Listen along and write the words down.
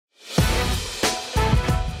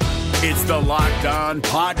It's the Locked On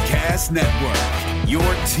Podcast Network, your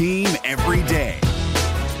team every day.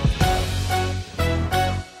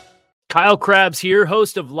 Kyle Krabs here,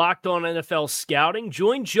 host of Locked On NFL Scouting.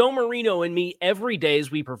 Join Joe Marino and me every day as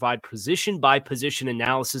we provide position-by-position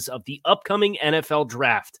analysis of the upcoming NFL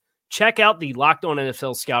Draft. Check out the Locked On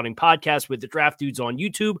NFL Scouting podcast with the Draft Dudes on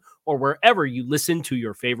YouTube or wherever you listen to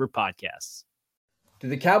your favorite podcasts. Do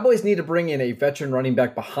the Cowboys need to bring in a veteran running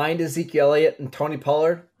back behind Ezekiel Elliott and Tony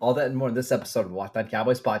Pollard? All that and more in this episode of the Locked On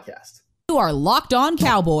Cowboys podcast. You are Locked On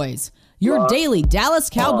Cowboys, your daily Dallas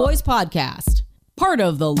Cowboys podcast. Part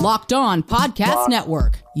of the Locked On Podcast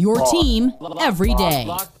Network, your team every day.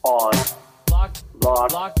 Locked on Cowboys.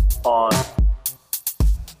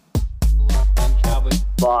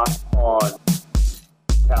 Locked on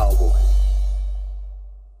Cowboys.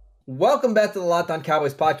 Welcome back to the Locked On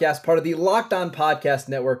Cowboys podcast, part of the Locked On Podcast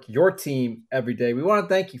Network, your team every day. We want to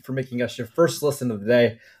thank you for making us your first listen of the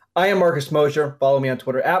day. I am Marcus Mosher. Follow me on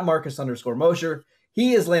Twitter at Marcus_Mosher.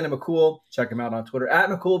 He is Landon McCool. Check him out on Twitter at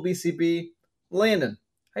McCoolBCB. Landon,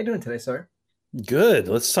 how you doing today, sir? Good.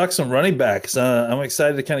 Let's talk some running backs. I'm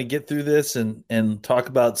excited to kind of get through this and talk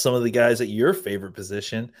about some of the guys at your favorite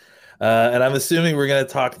position. And I'm assuming we're going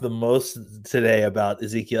to talk the most today about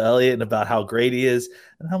Ezekiel Elliott and about how great he is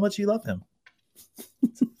and how much you love him.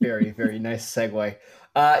 It's a very, very nice segue.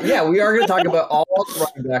 Yeah, we are going to talk about all the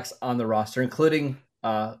running backs on the roster, including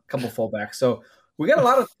a couple fullbacks. So we got a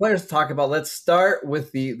lot of players to talk about. Let's start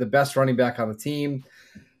with the best running back on the team.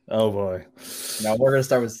 Oh, boy. No, we're going to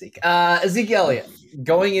start with Zeke. Ezekiel Elliott,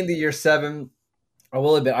 going into year 7, I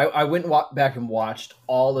will admit, I went back and watched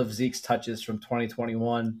all of Zeke's touches from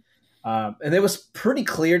 2021. And it was pretty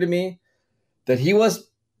clear to me that he was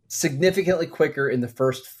significantly quicker in the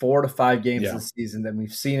first 4 to 5 games of the season than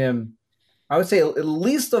we've seen him, I would say, at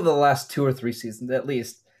least over the last 2 or 3 seasons, at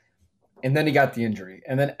least. And then he got the injury.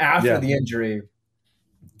 And then after the injury,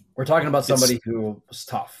 we're talking about somebody who was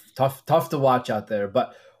tough to watch out there.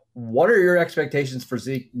 But what are your expectations for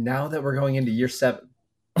Zeke now that we're going into year 7?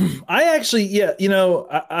 I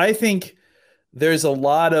think there's a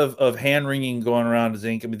lot of hand wringing going around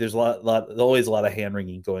Zeke. I mean, there's always a lot of hand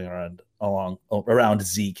wringing going around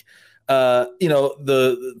Zeke. From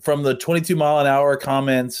the 22 mile an hour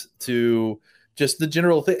comments to just the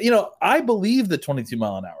general thing. I believe the 22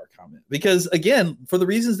 mile an hour comment because, again, for the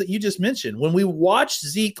reasons that you just mentioned, when we watched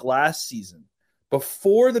Zeke last season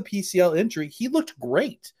before the PCL injury, he looked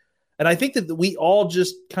great. And I think that we all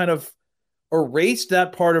just kind of erased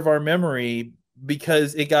that part of our memory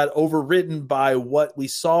because it got overwritten by what we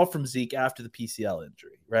saw from Zeke after the PCL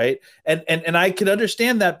injury, right? And I could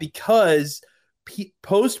understand that because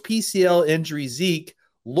post PCL injury Zeke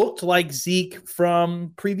looked like Zeke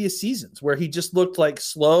from previous seasons where he just looked like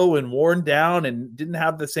slow and worn down and didn't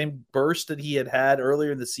have the same burst that he had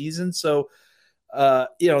earlier in the season. So, now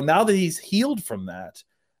that he's healed from that,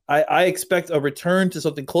 I expect a return to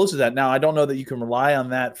something close to that. Now, I don't know that you can rely on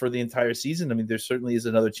that for the entire season. I mean, there certainly is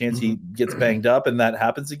another chance he gets banged up and that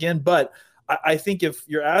happens again. But I think if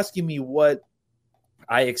you're asking me what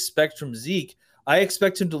I expect from Zeke, I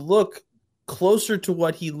expect him to look closer to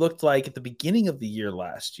what he looked like at the beginning of the year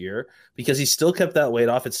last year because he still kept that weight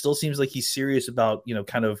off. It still seems like he's serious about,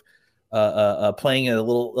 kind of playing at a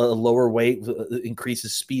lower weight,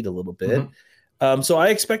 increases speed a little bit. Mm-hmm. So I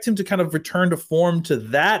expect him to kind of return to form to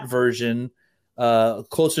that version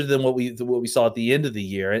closer than what we saw at the end of the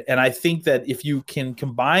year. And I think that if you can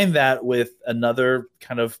combine that with another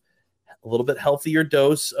kind of a little bit healthier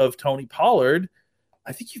dose of Tony Pollard,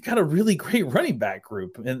 I think you've got a really great running back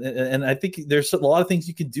group. And I think there's a lot of things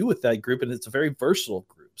you can do with that group, and it's a very versatile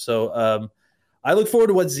group. So I look forward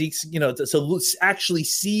to what Zeke's, so actually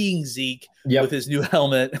seeing Zeke with his new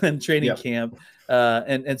helmet and training camp.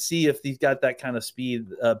 And see if he's got that kind of speed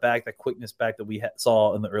back, that quickness back that we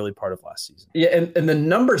saw in the early part of last season. Yeah, and the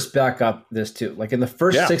numbers back up this too. Like in the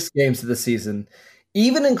first 6 games of the season,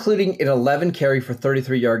 even including an 11 carry for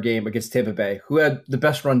 33-yard game against Tampa Bay, who had the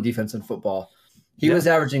best run defense in football, he was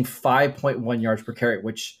averaging 5.1 yards per carry,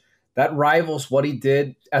 which that rivals what he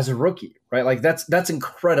did as a rookie, right? Like that's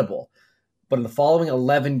incredible. But in the following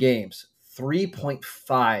 11 games,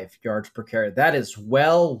 3.5 yards per carry. That is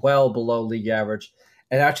well below league average.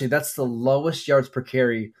 And actually, that's the lowest yards per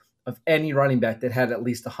carry of any running back that had at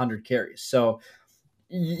least 100 carries. So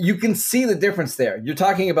you can see the difference there. You're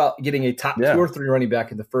talking about getting a top 2 or 3 running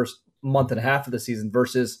back in the first month and a half of the season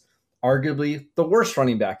versus arguably the worst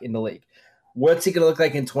running back in the league. What's he going to look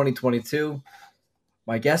like in 2022?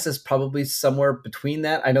 My guess is probably somewhere between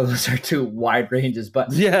that. I know those are 2 wide ranges,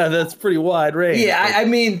 but yeah, that's pretty wide range. Yeah, I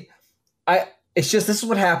mean, it's just this is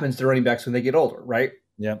what happens to running backs when they get older, right?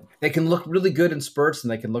 Yeah. They can look really good in spurts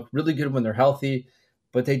and they can look really good when they're healthy,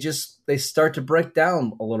 but they start to break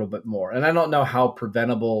down a little bit more. And I don't know how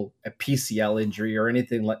preventable a PCL injury or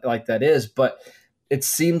anything like that is, but it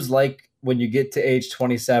seems like when you get to age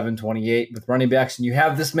 27, 28 with running backs and you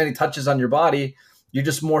have this many touches on your body, you're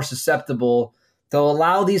just more susceptible to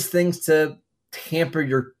allow these things to hamper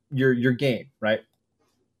your game, right?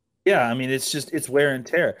 Yeah, I mean, it's wear and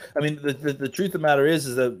tear. I mean, the truth of the matter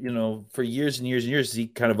is that, for years and years and years,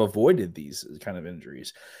 Zeke kind of avoided these kind of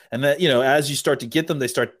injuries. And that, as you start to get them,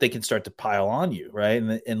 they can start to pile on you, right?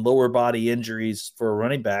 And lower body injuries for a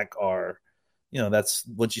running back are, that's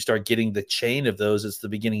once you start getting the chain of those, it's the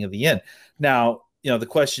beginning of the end. Now, the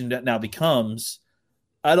question that now becomes,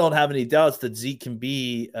 I don't have any doubts that Zeke can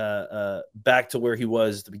be back to where he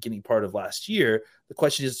was the beginning part of last year. The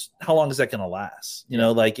question is, how long is that going to last?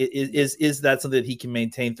 Is that something that he can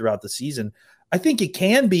maintain throughout the season? I think it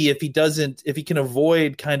can be if he can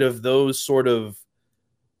avoid kind of those sort of,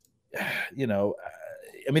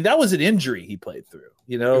 I mean, that was an injury he played through,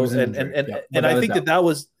 and I think that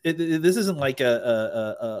was this isn't like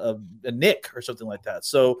a nick or something like that.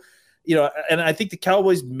 So, and I think the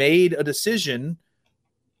Cowboys made a decision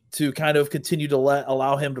to kind of continue to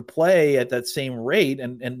allow him to play at that same rate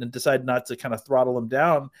and decide not to kind of throttle him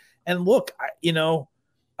down. And look,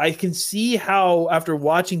 I can see how after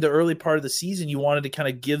watching the early part of the season, you wanted to kind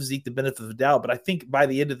of give Zeke the benefit of the doubt. But I think by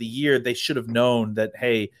the end of the year, they should have known that,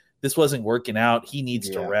 hey, this wasn't working out. He needs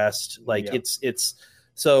to rest. It's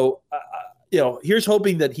so, here's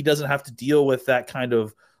hoping that he doesn't have to deal with that kind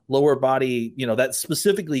of lower body, that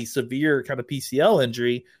specifically severe kind of PCL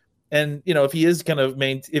injury. And, if he is going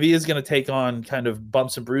to take on kind of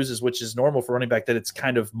bumps and bruises, which is normal for running back, that it's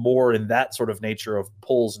kind of more in that sort of nature of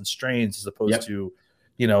pulls and strains as opposed to,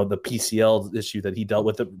 the PCL issue that he dealt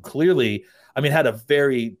with. That clearly, I mean, had a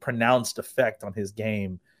very pronounced effect on his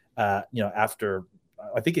game, after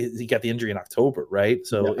I think he got the injury in October, right?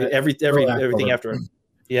 So everything after,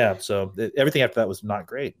 so everything after that was not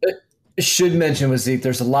great. Should mention with Zeke,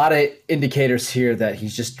 there's a lot of indicators here that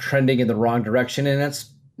he's just trending in the wrong direction, and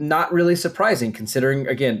it's not really surprising considering,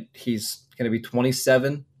 again, he's going to be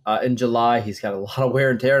 27 in July. He's got a lot of wear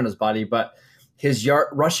and tear on his body, but his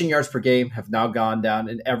rushing yards per game have now gone down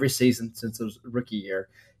in every season since his rookie year.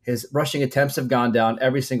 His rushing attempts have gone down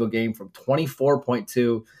every single game from 24.2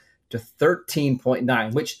 to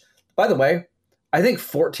 13.9, which, by the way, I think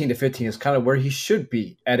 14 to 15 is kind of where he should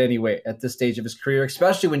be at this stage of his career,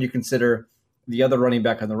 especially when you consider the other running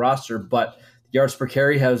back on the roster. But yards per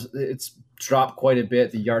carry it's dropped quite a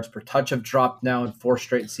bit. The yards per touch have dropped now in 4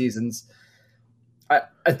 straight seasons. I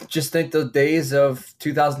just think the days of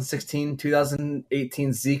 2016,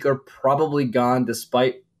 2018 Zeke are probably gone,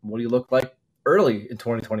 despite what he looked like early in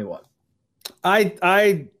 2021.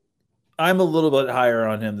 I'm a little bit higher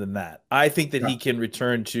on him than that. I think that he can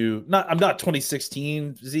return to I'm not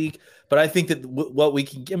 2016 Zeke, but I think that what we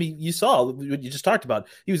can. I mean, you saw what you just talked about.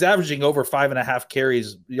 He was averaging over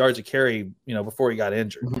 5.5 yards a carry, before he got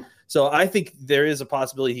injured. Mm-hmm. So I think there is a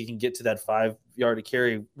possibility he can get to that 5 yard a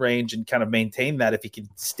carry range and kind of maintain that if he can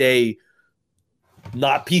stay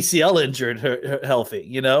not PCL injured,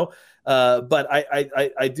 healthy. But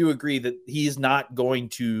I do agree that he's not going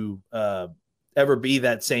to ever be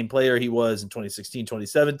that same player he was in 2016,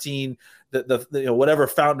 2017, the whatever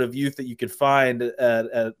fountain of youth that you could find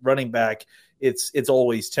at running back, it's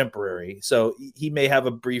always temporary. So he may have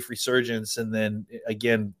a brief resurgence. And then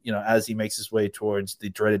again, as he makes his way towards the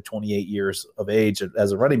dreaded 28 years of age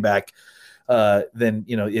as a running back, then,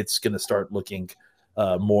 it's going to start looking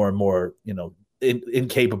more and more,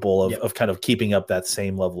 incapable of kind of keeping up that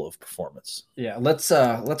same level of performance. Yeah, let's go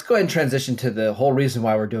ahead and transition to the whole reason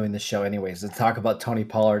why we're doing this show anyways, to talk about Tony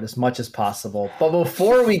Pollard as much as possible. But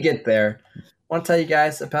before we get there, I want to tell you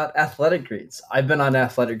guys about Athletic Greens. I've been on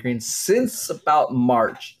Athletic Greens since about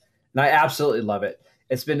March, and I absolutely love it.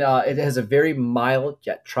 It's been it has a very mild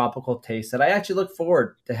yet tropical taste that I actually look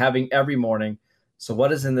forward to having every morning. So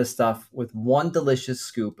what is in this stuff? With one delicious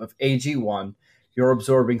scoop of AG1, you're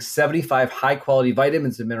absorbing 75 high-quality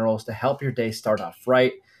vitamins and minerals to help your day start off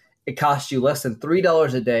right. It costs you less than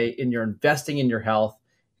 $3 a day, and you're investing in your health,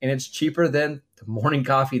 and it's cheaper than the morning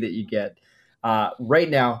coffee that you get. Right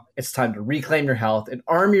now, it's time to reclaim your health and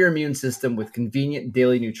arm your immune system with convenient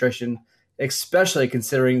daily nutrition, especially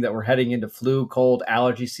considering that we're heading into flu, cold,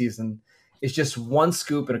 allergy season. It's just one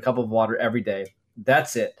scoop in a cup of water every day.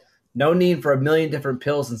 That's it. No need for a million different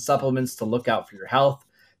pills and supplements to look out for your health.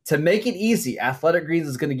 To make it easy, Athletic Greens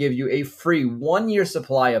is going to give you a free 1-year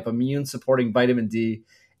supply of immune-supporting vitamin D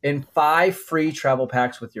and 5 free travel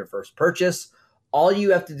packs with your first purchase. All you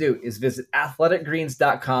have to do is visit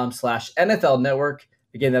athleticgreens.com/NFL Network.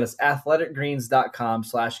 Again, that is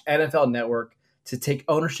athleticgreens.com/NFL Network to take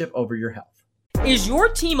ownership over your health. Is your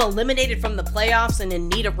team eliminated from the playoffs and in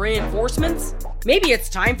need of reinforcements? Maybe it's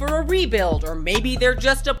time for a rebuild, or maybe they're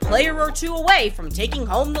just a player or two away from taking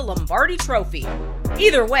home the Lombardi Trophy.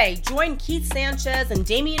 Either way, join Keith Sanchez and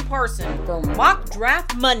Damian Parson for Mock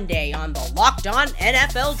Draft Monday on the Locked On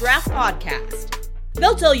NFL Draft Podcast.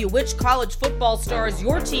 They'll tell you which college football stars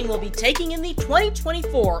your team will be taking in the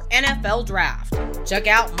 2024 NFL Draft. Check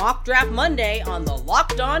out Mock Draft Monday on the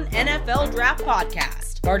Locked On NFL Draft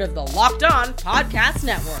Podcast, part of the Locked On Podcast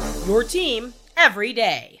Network, your team every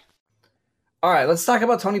day. All right, let's talk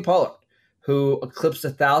about Tony Pollard, who eclipsed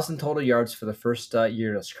 1,000 total yards for the first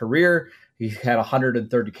year in his career. He had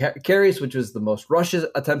 130 carries, which was the most rush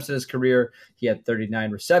attempts in his career. He had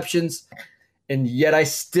 39 receptions. And yet I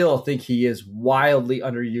still think he is wildly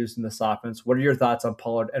underused in this offense. What are your thoughts on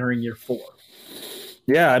Pollard entering year 4?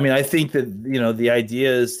 Yeah, I mean, I think that, the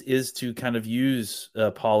idea is to kind of use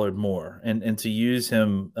Pollard more and to use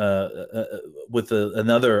him with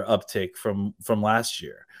another uptick from last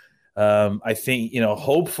year. I think,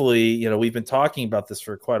 hopefully, we've been talking about this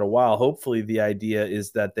for quite a while. Hopefully the idea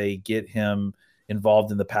is that they get him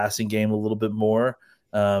involved in the passing game a little bit more.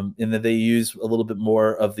 And that they use a little bit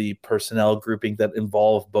more of the personnel grouping that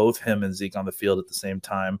involve both him and Zeke on the field at the same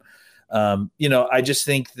time. I just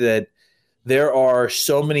think that there are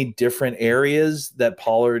so many different areas that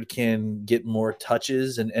Pollard can get more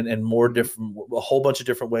touches and more different, a whole bunch of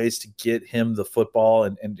different ways to get him the football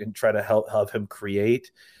and try to help him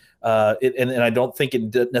create. And I don't think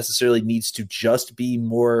it necessarily needs to just be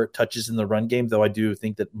more touches in the run game, though I do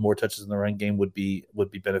think that more touches in the run game would be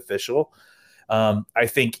beneficial. I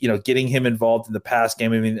think, getting him involved in the pass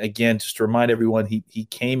game. I mean, again, just to remind everyone, he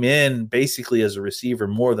came in basically as a receiver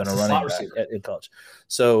more than a running back in college.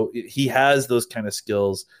 So he has those kind of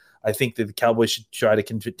skills. I think that the Cowboys should try to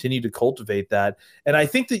continue to cultivate that. And I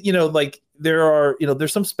think that,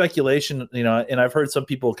 there's some speculation, and I've heard some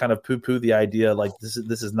people kind of poo-poo the idea, like this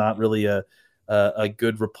is not really a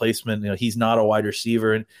good replacement. He's not a wide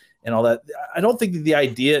receiver and all that. I don't think that the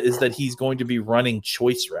idea is that he's going to be running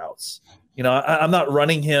choice routes. I'm not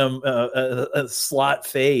running him slot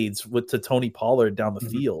fades to Tony Pollard down the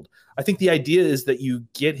field. I think the idea is that you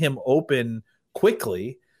get him open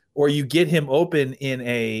quickly, or you get him open in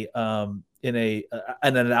an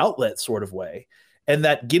outlet sort of way, and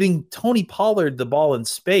that getting Tony Pollard the ball in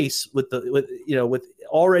space with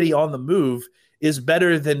already on the move is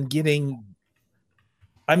better than getting.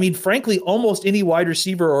 I mean, frankly, almost any wide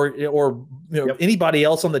receiver or anybody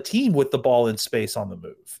else on the team with the ball in space on the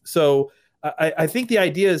move. So I think the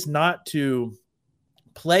idea is not to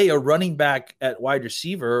play a running back at wide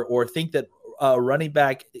receiver or think that a running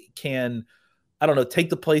back can, take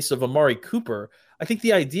the place of Amari Cooper. I think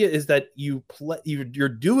the idea is that you're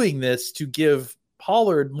doing this to give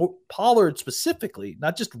Pollard specifically,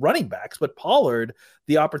 not just running backs, but Pollard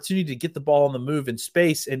the opportunity to get the ball on the move in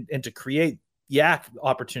space and to create yak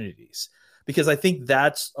opportunities. Because I think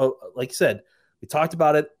that's, like I said, we talked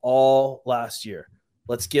about it all last year.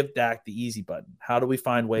 Let's give Dak the easy button. How do we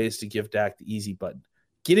find ways to give Dak the easy button?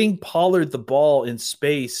 Getting Pollard the ball in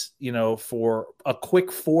space, for a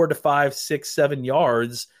quick 4 to 5, 6, 7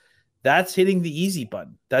 yards, that's hitting the easy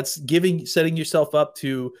button. That's setting yourself up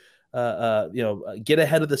to, get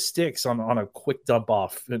ahead of the sticks on a quick dump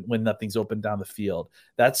off when nothing's open down the field.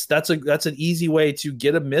 That's an easy way to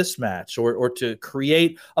get a mismatch or to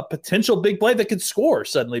create a potential big play that could score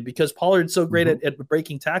suddenly because Pollard's so great at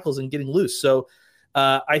breaking tackles and getting loose. So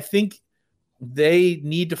I think they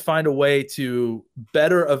need to find a way to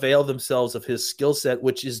better avail themselves of his skill set,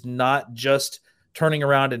 which is not just turning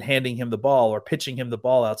around and handing him the ball or pitching him the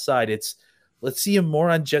ball outside. It's let's see him more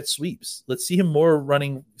on jet sweeps. Let's see him more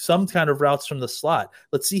running some kind of routes from the slot.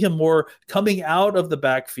 Let's see him more coming out of the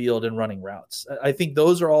backfield and running routes. I think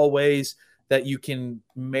those are all ways that you can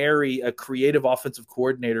marry a creative offensive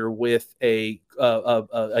coordinator with a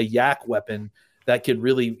yak weapon that could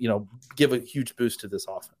really, give a huge boost to this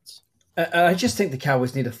offense. I just think the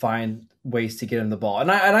Cowboys need to find ways to get him the ball.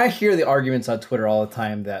 And I hear the arguments on Twitter all the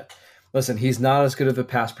time that, listen, he's not as good of a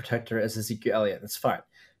pass protector as Ezekiel Elliott. That's fine.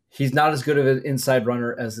 He's not as good of an inside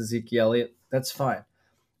runner as Ezekiel Elliott. That's fine.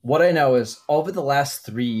 What I know is over the last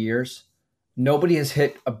 3 years, nobody has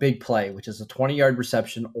hit a big play, which is a 20-yard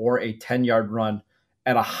reception or a 10-yard run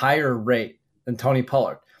at a higher rate than Tony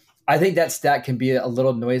Pollard. I think that stat can be a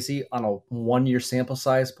little noisy on a 1-year sample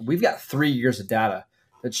size, but we've got 3 years of data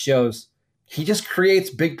that shows he just creates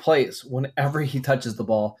big plays whenever he touches the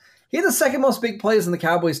ball. He had the second most big plays in the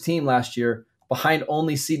Cowboys team last year behind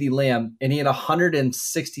only CeeDee Lamb, and he had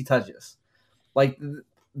 160 touches. Like,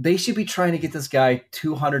 they should be trying to get this guy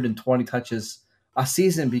 220 touches a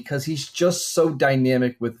season because he's just so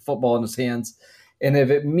dynamic with football in his hands. And if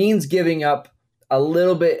it means giving up a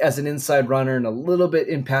little bit as an inside runner and a little bit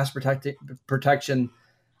in pass protection,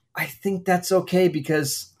 I think that's okay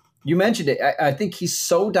because you mentioned it. I think he's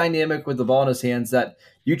so dynamic with the ball in his hands that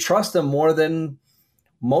you trust him more than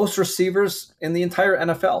most receivers in the entire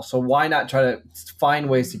NFL. So why not try to find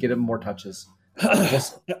ways to get him more touches?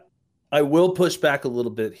 I will push back a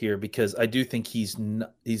little bit here because I do think he's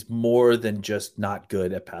more than just not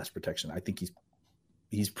good at pass protection. I think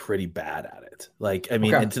he's pretty bad at it. Like, I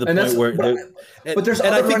mean, and to the point where but there's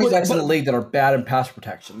other running backs in the league that are bad in pass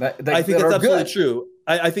protection. I think that's absolutely true.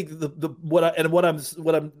 I think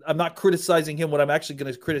I'm not criticizing him. What I'm actually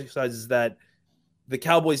going to criticize is that the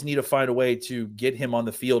Cowboys need to find a way to get him on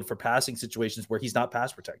the field for passing situations where he's not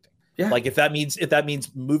pass protecting. Yeah. Like if that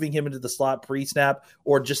means moving him into the slot pre-snap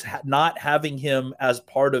or just not having him as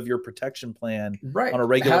part of your protection plan on a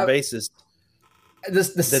regular basis. The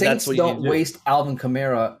Saints don't waste Alvin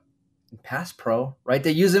Kamara in pass pro, right?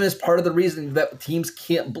 They use him as part of the reason that teams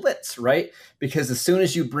can't blitz, right? Because as soon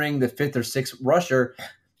as you bring the 5th or 6th rusher,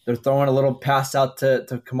 they're throwing a little pass out to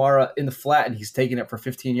Kamara in the flat and he's taking it for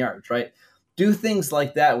 15 yards, right? Do things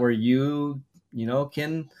like that where you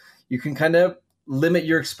can kind of limit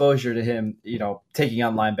your exposure to him, taking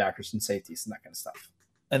on linebackers and safeties and that kind of stuff.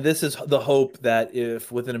 And this is the hope that if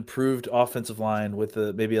with an improved offensive line, with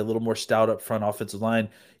maybe a little more stout up front offensive line,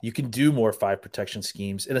 you can do more 5 protection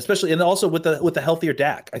schemes, and also with the healthier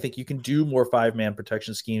Dak, I think you can do more 5-man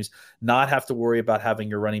protection schemes, not have to worry about having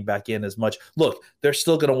your running back in as much. Look, they're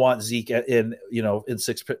still going to want Zeke in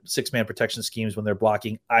 6-man protection schemes when they're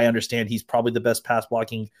blocking. I understand he's probably the best pass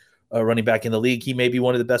blocking running back in the league. He may be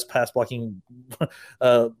one of the best pass blocking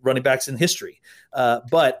running backs in history.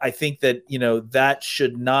 But I think that, that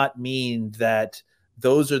should not mean that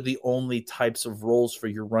those are the only types of roles for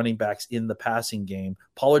your running backs in the passing game.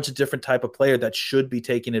 Pollard's a different type of player that should be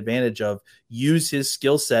taken advantage of. Use his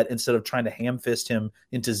skill set instead of trying to ham fist him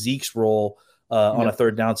into Zeke's role on a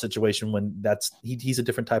third down situation when he's a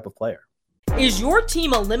different type of player. Is your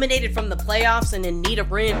team eliminated from the playoffs and in need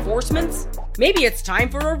of reinforcements? Maybe it's time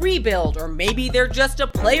for a rebuild, or maybe they're just a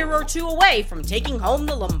player or two away from taking home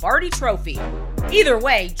the Lombardi Trophy. Either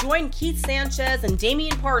way, join Keith Sanchez and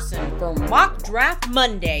Damian Parson for Mock Draft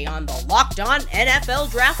Monday on the Locked On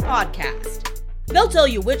NFL Draft Podcast. They'll tell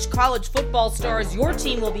you which college football stars your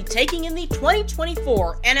team will be taking in the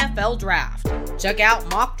 2024 NFL Draft. Check out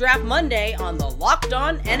Mock Draft Monday on the Locked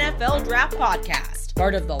On NFL Draft Podcast.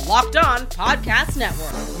 Part of the Locked On Podcast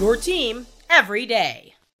Network. Your team every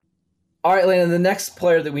day. All right, Landon, the next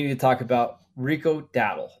player that we need to talk about, Rico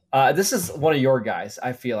Dowdle. This is one of your guys,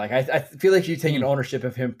 I feel like. I feel like you've taken ownership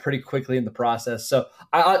of him pretty quickly in the process. So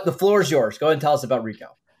the floor is yours. Go ahead and tell us about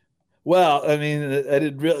Rico. Well, I mean, I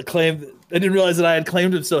didn't realize that I had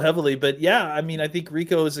claimed him so heavily. But yeah, I mean, I think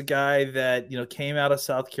Rico is a guy that, came out of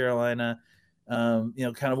South Carolina,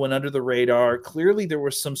 kind of went under the radar. Clearly there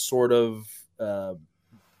was some sort of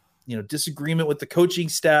disagreement with the coaching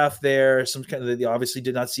staff there. They obviously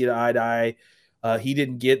did not see it eye to eye. He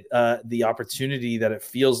didn't get the opportunity that it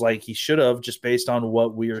feels like he should have, just based on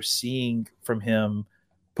what we are seeing from him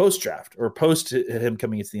post-draft or post him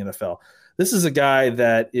coming into the NFL. This is a guy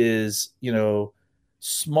that is,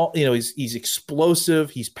 small. He's explosive.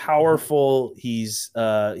 He's powerful. He's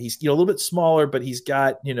a little bit smaller, but he's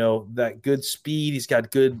got that good speed. He's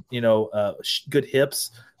got good good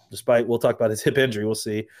hips. Despite we'll talk about his hip injury, we'll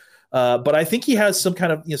see. But I think he has some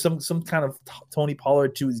kind of some kind of Tony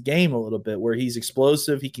Pollard to his game a little bit, where he's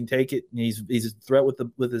explosive. He can take it. He's a threat with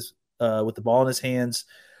the ball in his hands.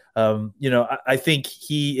 I think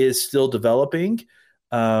he is still developing.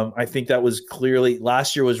 I think that was clearly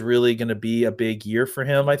last year was really going to be a big year for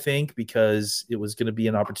him, I think, because it was going to be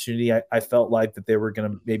an opportunity. I felt like that they were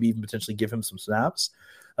going to maybe even potentially give him some snaps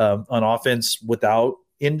on offense without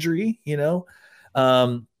injury,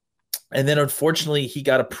 and then unfortunately he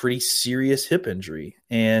got a pretty serious hip injury,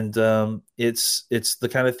 and it's the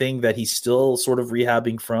kind of thing that he's still sort of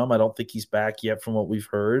rehabbing from. I don't think he's back yet from what we've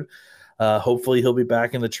heard. Hopefully he'll be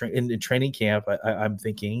back in the in training camp. I'm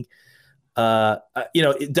thinking.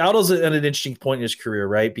 Dowdle's at an interesting point in his career,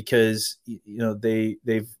 right? Because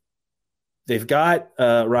they've got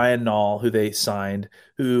Ryan Nall, who they signed,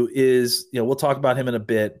 who is we'll talk about him in a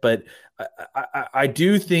bit, but I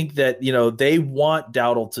do think that they want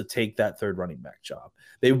Dowdle to take that third running back job.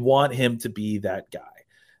 They want him to be that guy.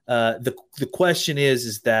 The question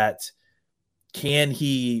is that can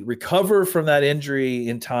he recover from that injury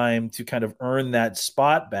in time to kind of earn that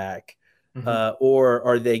spot back? or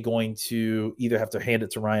are they going to either have to hand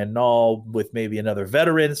it to Ryan Nall with maybe another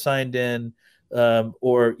veteran signed in,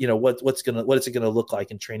 or what's it gonna look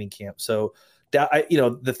like in training camp? So,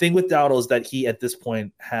 the thing with Dowdle is that he at this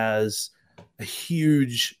point has a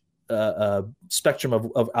huge spectrum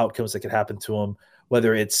of outcomes that could happen to him,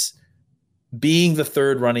 whether it's being the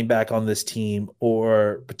third running back on this team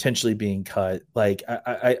or potentially being cut. Like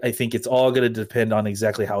I think it's all going to depend on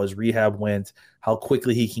exactly how his rehab went, how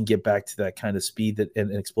quickly he can get back to that kind of speed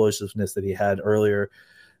and explosiveness that he had earlier.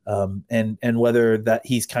 And whether that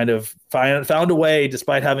he's kind of found a way,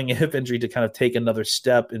 despite having a hip injury, to kind of take another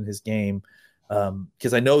step in his game.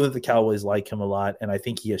 Because I know that the Cowboys like him a lot, and I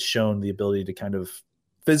think he has shown the ability to kind of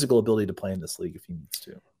physical ability to play in this league if he needs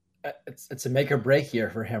to. It's a make or break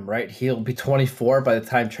year for him, right? He'll be 24 by the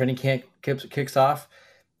time training camp kicks off.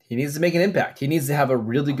 He needs to make an impact. He needs to have a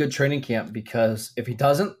really good training camp, because if he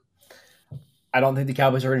doesn't, I don't think the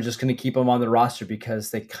Cowboys are just going to keep him on the roster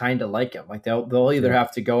because they kind of like him. Like they'll either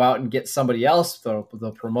have to go out and get somebody else. They'll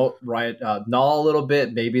promote Ryan Nall a little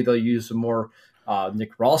bit. Maybe they'll use some more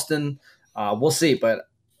Nick Ralston. We'll see, but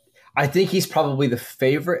I think he's probably the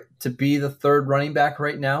favorite to be the third running back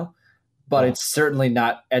right now. But it's certainly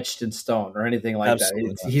not etched in stone or anything like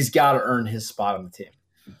that. He's got to earn his spot on the team.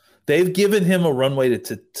 They've given him a runway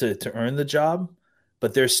to earn the job,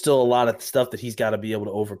 but there's still a lot of stuff that he's got to be able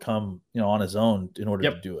to overcome, on his own in order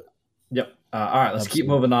to do it. Yep. All right, let's keep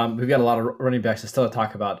moving on. We've got a lot of running backs to still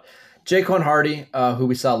talk about. Jaquan Hardy, who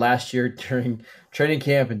we saw last year during training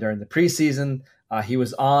camp and during the preseason, he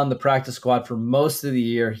was on the practice squad for most of the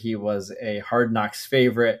year. He was a Hard Knocks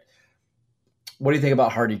favorite. What do you think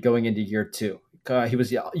about Hardy going into year two? He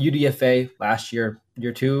was UDFA last year.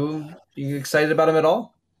 Year two, are you excited about him at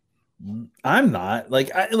all? I'm not.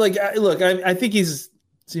 I think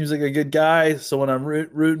seems like a good guy. So when I'm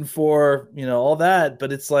rooting for, all that,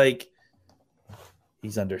 but it's like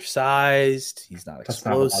he's undersized. He's not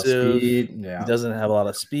explosive. He doesn't have a lot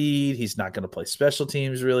of speed. He's not going to play special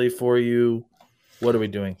teams really for you. What are we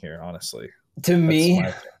doing here, honestly? To me,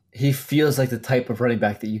 he feels like the type of running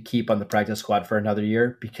back that you keep on the practice squad for another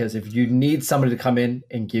year, because if you need somebody to come in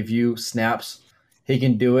and give you snaps, he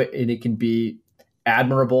can do it, and it can be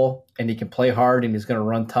admirable, and he can play hard, and he's going to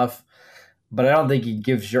run tough. But I don't think he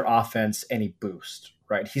gives your offense any boost,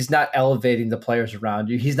 right? He's not elevating the players around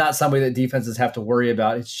you. He's not somebody that defenses have to worry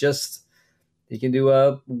about. It's just he can do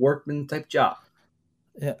a workman type job.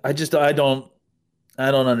 Yeah, I don't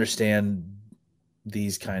understand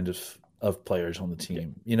these kind of players on the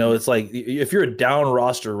team. It's like if you're a down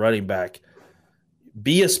roster running back,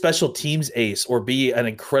 be a special teams ace or be an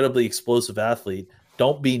incredibly explosive athlete.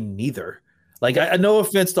 Don't be neither. Like I no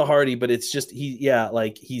offense to Hardy, but it's just he's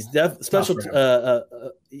special.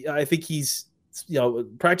 I think he's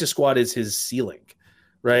practice squad is his ceiling,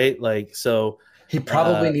 right? Like so he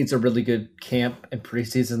probably needs a really good camp and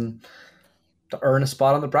preseason to earn a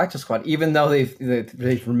spot on the practice squad. Even though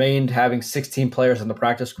they've remained having 16 players on the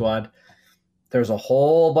practice squad, there's a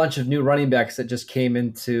whole bunch of new running backs that just came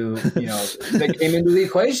into the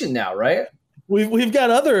equation now, right? We've got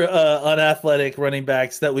other unathletic running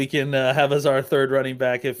backs that we can have as our third running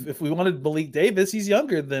back. If we wanted Malik Davis, he's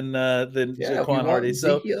younger than Jaquan Hardy.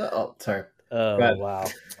 So sorry. Oh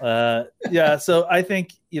wow. So I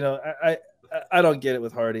think I don't get it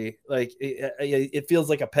with Hardy. Like it feels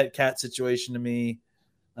like a pet cat situation to me.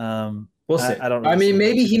 We'll see. I don't. Really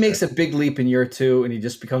maybe he makes a big leap in year two and he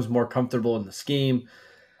just becomes more comfortable in the scheme.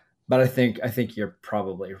 But I think you're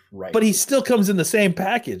probably right. But he still comes in the same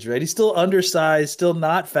package, right? He's still undersized, still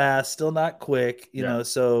not fast, still not quick.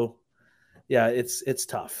 So yeah, it's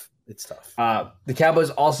tough. It's tough. The Cowboys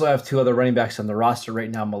also have two other running backs on the roster right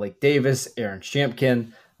now: Malik Davis, Aaron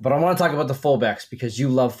Shampkin. But I want to talk about the fullbacks because you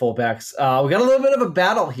love fullbacks. We got a little bit of a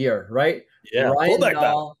battle here, right? Yeah, Ryan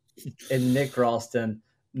Nall and Nick Ralston.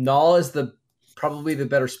 Nall is probably the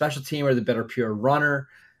better special teamer, the better pure runner.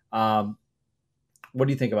 What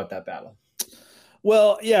do you think about that battle?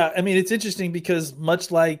 Well, yeah, I mean, it's interesting because much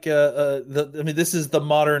like this is the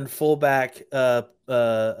modern fullback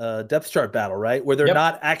depth chart battle, right? Where they're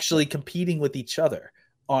not actually competing with each other,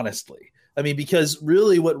 honestly. I mean, because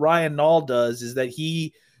really what Ryan Nall does is that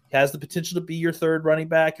he has the potential to be your third running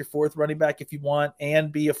back, your fourth running back if you want,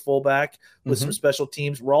 and be a fullback with some special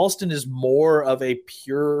teams. Ralston is more of a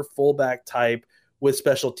pure fullback type with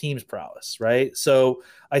special teams prowess, right? So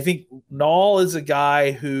I think Nall is a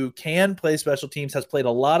guy who can play special teams, has played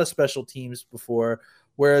a lot of special teams before,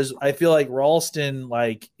 whereas I feel like Ralston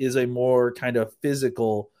is a more kind of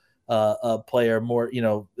physical player, more,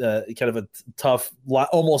 kind of a tough,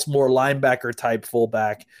 almost more linebacker type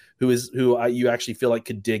fullback who you actually feel like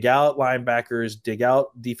could dig out linebackers, dig out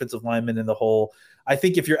defensive linemen in the hole. I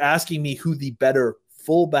think if you're asking me who the better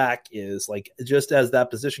fullback is, like just as that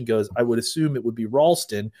position goes, I would assume it would be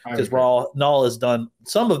Ralston, because Nall has done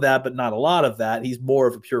some of that, but not a lot of that. He's more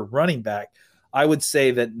of a pure running back. I would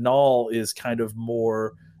say that Nall is kind of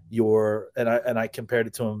more and I compared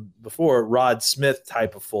it to him before, Rod Smith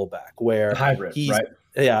type of fullback, where hybrid, he's right?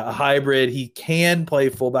 Yeah, a hybrid. He can play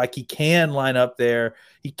fullback. He can line up there.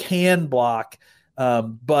 He can block.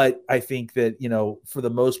 But I think that, for the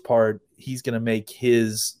most part, he's going to make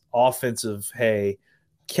his offensive hay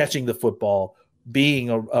catching the football, being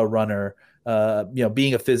a runner,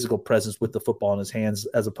 being a physical presence with the football in his hands,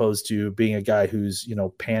 as opposed to being a guy who's,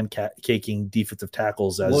 pancaking defensive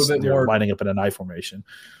tackles as they're lining up in an I formation.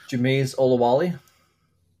 Jameis Olawale?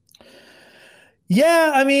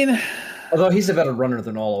 Yeah, I mean, although he's a better runner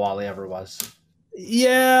than Olawale ever was.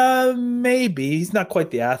 Yeah, maybe. He's not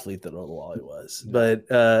quite the athlete that Olawale was.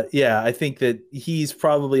 But, I think that he's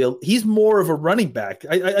probably he's more of a running back.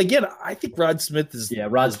 I think Rod Smith is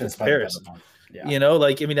Rod Smith's comparison.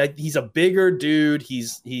 Yeah. He's a bigger dude.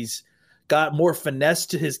 He's got more finesse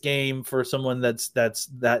to his game for someone that's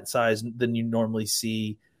that size than you normally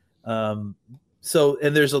see. So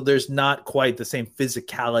there's not quite the same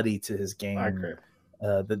physicality to his game. I agree.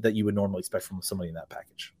 That you would normally expect from somebody in that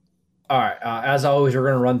package. All right. As always, we're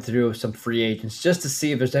going to run through some free agents just to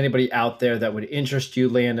see if there's anybody out there that would interest you,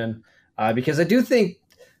 Landon, because I do think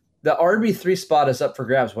the RB3 spot is up for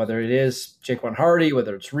grabs, whether it is Jaquan Hardy,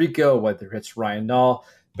 whether it's Rico, whether it's Ryan Nall.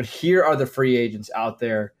 But here are the free agents out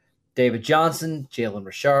there: David Johnson, Jalen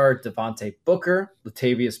Richard, Devontae Booker,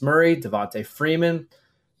 Latavius Murray, Devontae Freeman.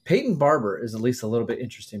 Peyton Barber is at least a little bit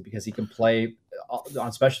interesting because he can play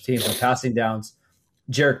on special teams and passing downs.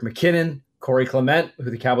 Jerick McKinnon, Corey Clement, who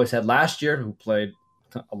the Cowboys had last year, who played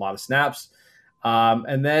a lot of snaps.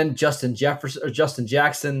 And then Justin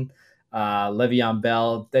Jackson, Le'Veon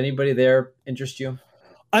Bell. Did anybody there interest you?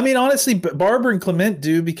 I mean, honestly, Barber and Clement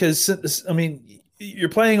do, because, you're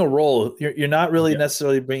playing a role. You're not really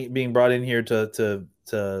necessarily being brought in here to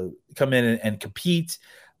come in and compete.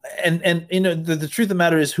 And the truth of the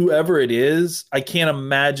matter is, whoever it is, I can't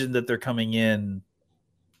imagine that they're coming in,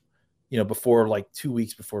 before like 2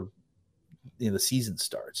 weeks before the season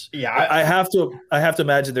starts. Yeah, I have to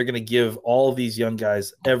imagine they're going to give all of these young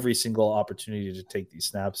guys every single opportunity to take these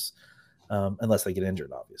snaps, unless they get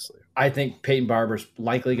injured, obviously. I think Peyton Barber's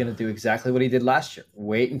likely going to do exactly what he did last year.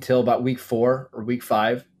 Wait until about week 4 or week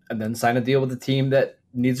 5, and then sign a deal with a team that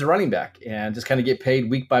needs a running back, and just kind of get paid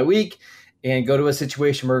week by week and go to a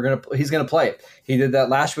situation where he's going to play it. He did that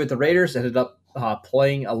last year with the Raiders, ended up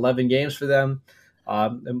playing 11 games for them,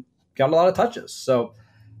 and got a lot of touches. So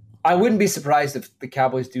I wouldn't be surprised if the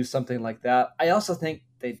Cowboys do something like that. I also think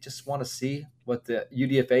they just want to see what the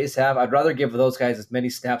UDFAs have. I'd rather give those guys as many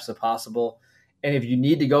snaps as possible. And if you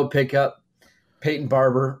need to go pick up Peyton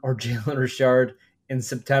Barber or Jalen Richard in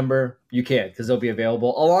September, you can, because they'll be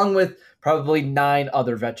available, along with probably 9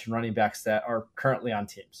 other veteran running backs that are currently on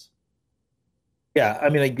teams. Yeah,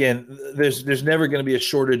 again, there's never going to be a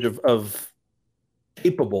shortage of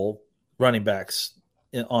capable running backs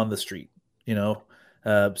on the street,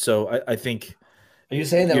 So I think. Are you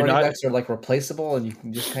saying that running backs are like replaceable and you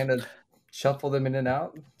can just kind of shuffle them in and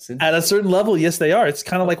out? At a certain level, yes, they are. It's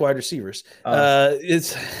kind of like wide receivers.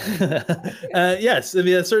 It's yes. At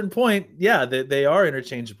a certain point, yeah, they are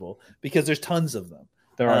interchangeable because there's tons of them.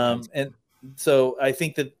 There are, and so I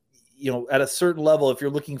think that at a certain level, if you're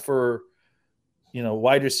looking for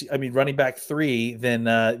running back 3,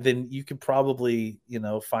 then you could probably,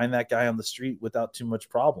 find that guy on the street without too much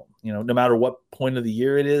problem. No matter what point of the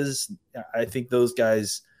year it is, I think those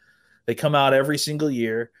guys, they come out every single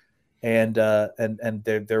year, and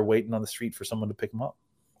they're waiting on the street for someone to pick them up.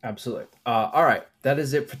 Absolutely. All right, that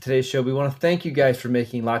is it for today's show. We want to thank you guys for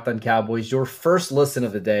making Locked On Cowboys your first listen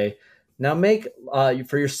of the day. Now make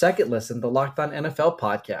for your second listen the Locked On NFL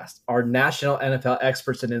podcast. Our national NFL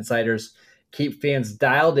experts and insiders keep fans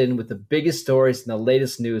dialed in with the biggest stories and the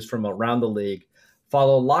latest news from around the league.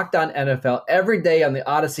 Follow Locked On NFL every day on the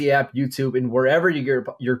Odyssey app, YouTube, and wherever you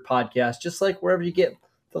get your podcast, just like wherever you get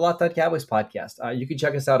the Locked On Cowboys podcast. You can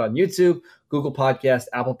check us out on YouTube, Google Podcasts,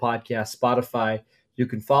 Apple Podcasts, Spotify. You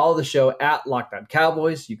can follow the show at Locked On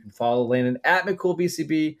Cowboys. You can follow Landon at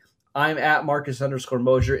McCoolBCB. I'm at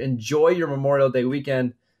Marcus_Mosier. Enjoy your Memorial Day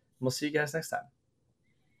weekend. And we'll see you guys next time.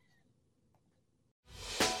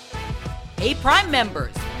 Hey, Prime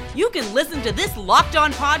members, you can listen to this Locked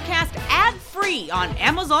On podcast ad-free on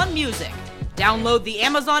Amazon Music. Download the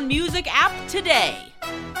Amazon Music app today.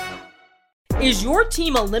 Is your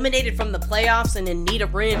team eliminated from the playoffs and in need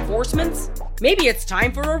of reinforcements? Maybe it's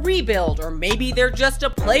time for a rebuild, or maybe they're just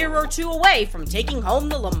a player or two away from taking home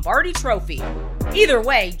the Lombardi Trophy. Either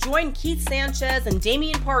way, join Keith Sanchez and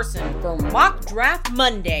Damian Parson for Mock Draft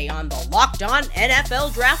Monday on the Locked On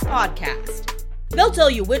NFL Draft Podcast. They'll tell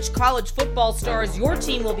you which college football stars your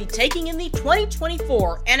team will be taking in the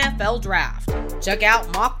 2024 NFL Draft. Check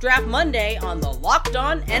out Mock Draft Monday on the Locked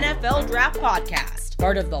On NFL Draft Podcast,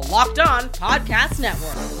 part of the Locked On Podcast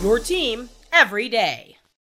Network, your team every day.